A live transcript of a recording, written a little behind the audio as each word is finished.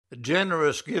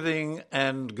Generous Giving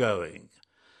and Going.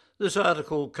 This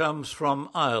article comes from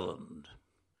Ireland.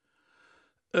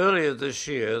 Earlier this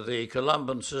year, the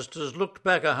Columban sisters looked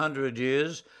back 100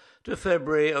 years to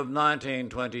February of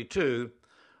 1922,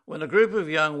 when a group of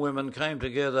young women came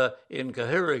together in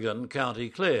Cahirrigan, County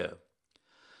Clare.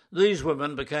 These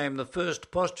women became the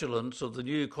first postulants of the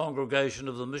new congregation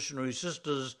of the Missionary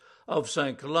Sisters of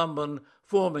St. Columban,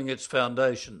 forming its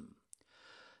foundation.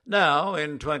 Now,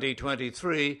 in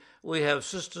 2023, we have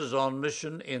sisters on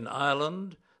mission in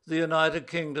Ireland, the United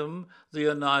Kingdom, the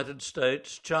United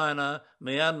States, China,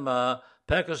 Myanmar,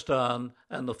 Pakistan,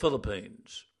 and the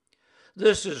Philippines.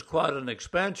 This is quite an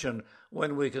expansion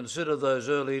when we consider those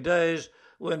early days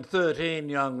when 13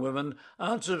 young women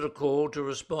answered a call to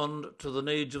respond to the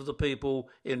needs of the people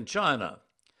in China.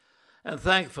 And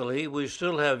thankfully, we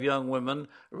still have young women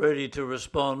ready to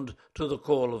respond to the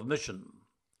call of mission.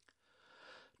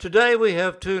 Today we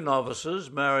have two novices,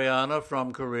 Mariana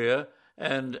from Korea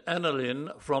and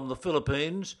Annalyn from the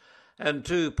Philippines, and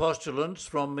two postulants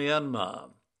from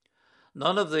Myanmar.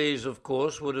 None of these, of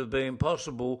course, would have been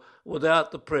possible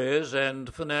without the prayers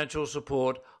and financial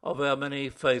support of our many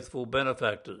faithful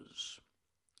benefactors.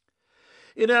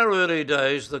 In our early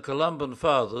days, the Columban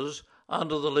Fathers,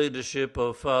 under the leadership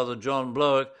of Father John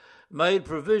Blowick, made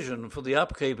provision for the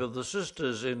upkeep of the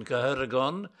sisters in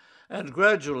Cahirrigan, and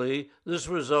gradually this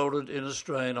resulted in a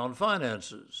strain on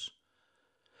finances.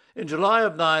 In July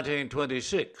of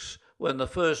 1926, when the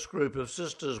first group of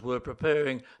sisters were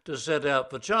preparing to set out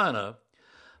for China,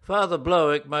 Father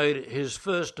Blowick made his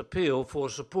first appeal for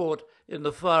support in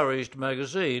the Far East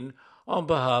magazine on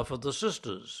behalf of the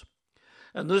sisters,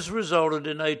 and this resulted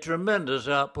in a tremendous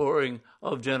outpouring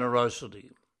of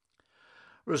generosity.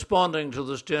 Responding to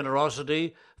this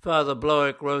generosity, Father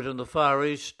Blowick wrote in the Far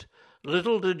East,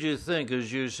 "Little did you think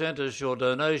as you sent us your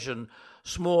donation,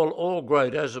 small or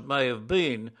great as it may have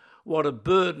been, what a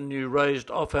burden you raised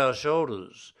off our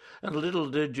shoulders, and little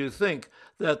did you think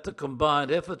that the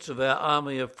combined efforts of our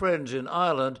army of friends in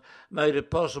Ireland made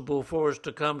it possible for us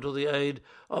to come to the aid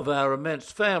of our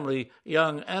immense family,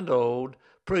 young and old,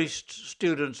 priests,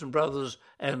 students and brothers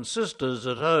and sisters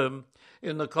at home,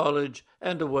 in the college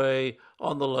and away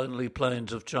on the lonely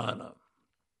plains of China."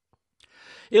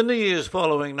 In the years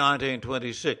following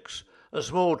 1926, a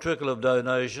small trickle of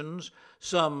donations,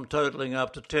 some totalling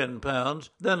up to £10,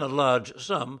 then a large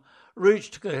sum,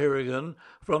 reached Cahirrigan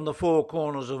from the four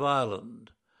corners of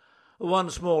Ireland. One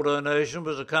small donation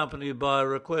was accompanied by a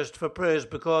request for prayers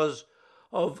because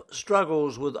of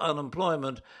struggles with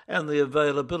unemployment and the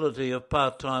availability of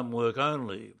part-time work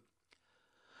only.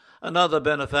 Another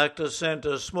benefactor sent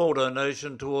a small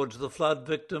donation towards the flood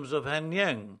victims of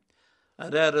Hanyang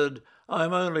and added,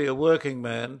 "I'm only a working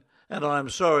man, and I'm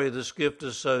sorry this gift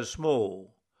is so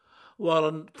small."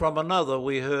 While from another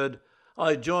we heard,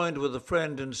 "I joined with a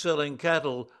friend in selling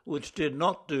cattle which did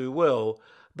not do well,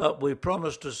 but we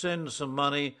promised to send some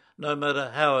money no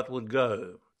matter how it would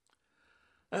go."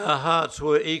 Our hearts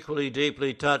were equally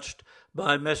deeply touched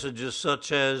by messages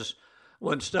such as,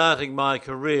 "When starting my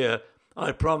career,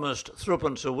 I promised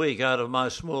threepence a week out of my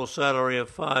small salary of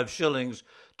 5 shillings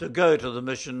to go to the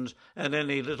missions and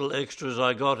any little extras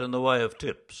I got in the way of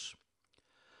tips."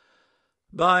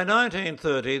 By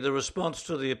 1930, the response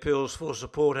to the appeals for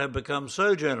support had become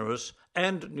so generous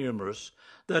and numerous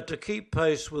that to keep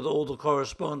pace with all the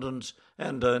correspondence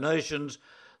and donations,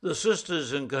 the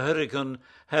sisters in Cahirrigan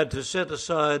had to set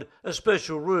aside a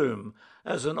special room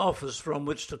as an office from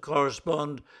which to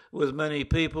correspond with many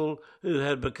people who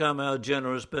had become our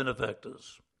generous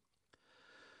benefactors.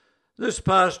 This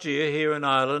past year here in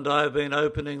Ireland, I have been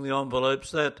opening the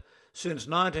envelopes that, since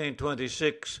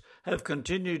 1926, have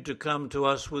continued to come to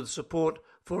us with support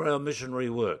for our missionary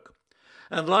work.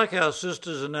 And like our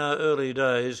sisters in our early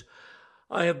days,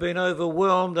 I have been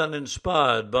overwhelmed and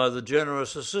inspired by the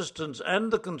generous assistance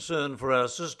and the concern for our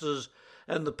sisters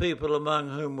and the people among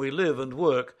whom we live and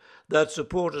work that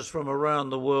support us from around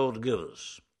the world give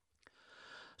us.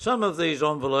 Some of these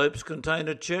envelopes contain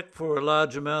a cheque for a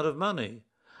large amount of money.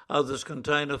 Others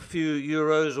contain a few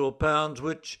euros or pounds,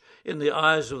 which, in the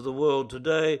eyes of the world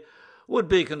today, would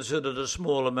be considered a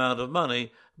small amount of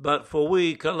money, but for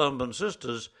we Columban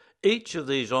sisters, each of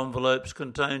these envelopes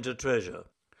contains a treasure,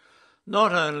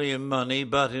 not only in money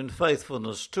but in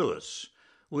faithfulness to us,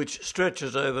 which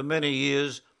stretches over many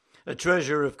years, a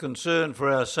treasure of concern for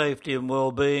our safety and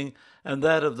well-being and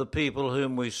that of the people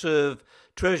whom we serve,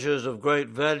 treasures of great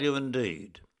value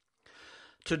indeed.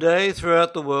 Today,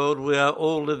 throughout the world, we are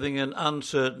all living in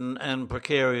uncertain and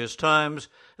precarious times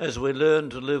as we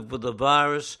learn to live with the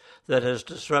virus that has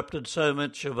disrupted so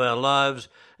much of our lives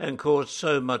and caused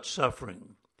so much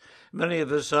suffering. Many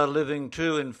of us are living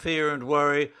too in fear and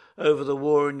worry over the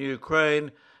war in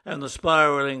Ukraine and the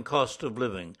spiralling cost of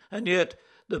living. And yet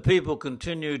the people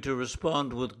continue to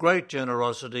respond with great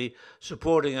generosity,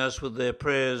 supporting us with their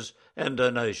prayers and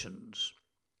donations.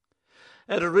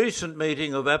 At a recent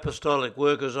meeting of apostolic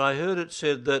workers, I heard it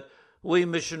said that we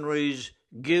missionaries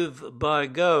give by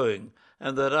going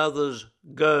and that others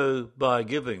go by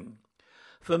giving.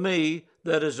 For me,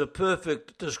 that is a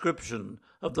perfect description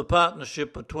of the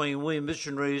partnership between we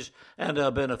missionaries and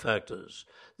our benefactors.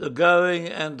 The going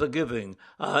and the giving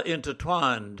are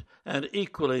intertwined and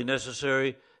equally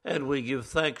necessary, and we give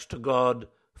thanks to God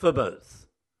for both.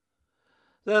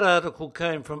 That article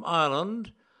came from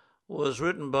Ireland, was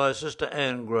written by Sister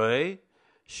Anne Gray.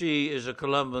 She is a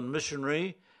Columban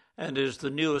missionary and is the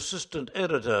new assistant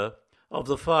editor of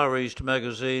the Far East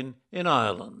magazine in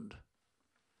Ireland.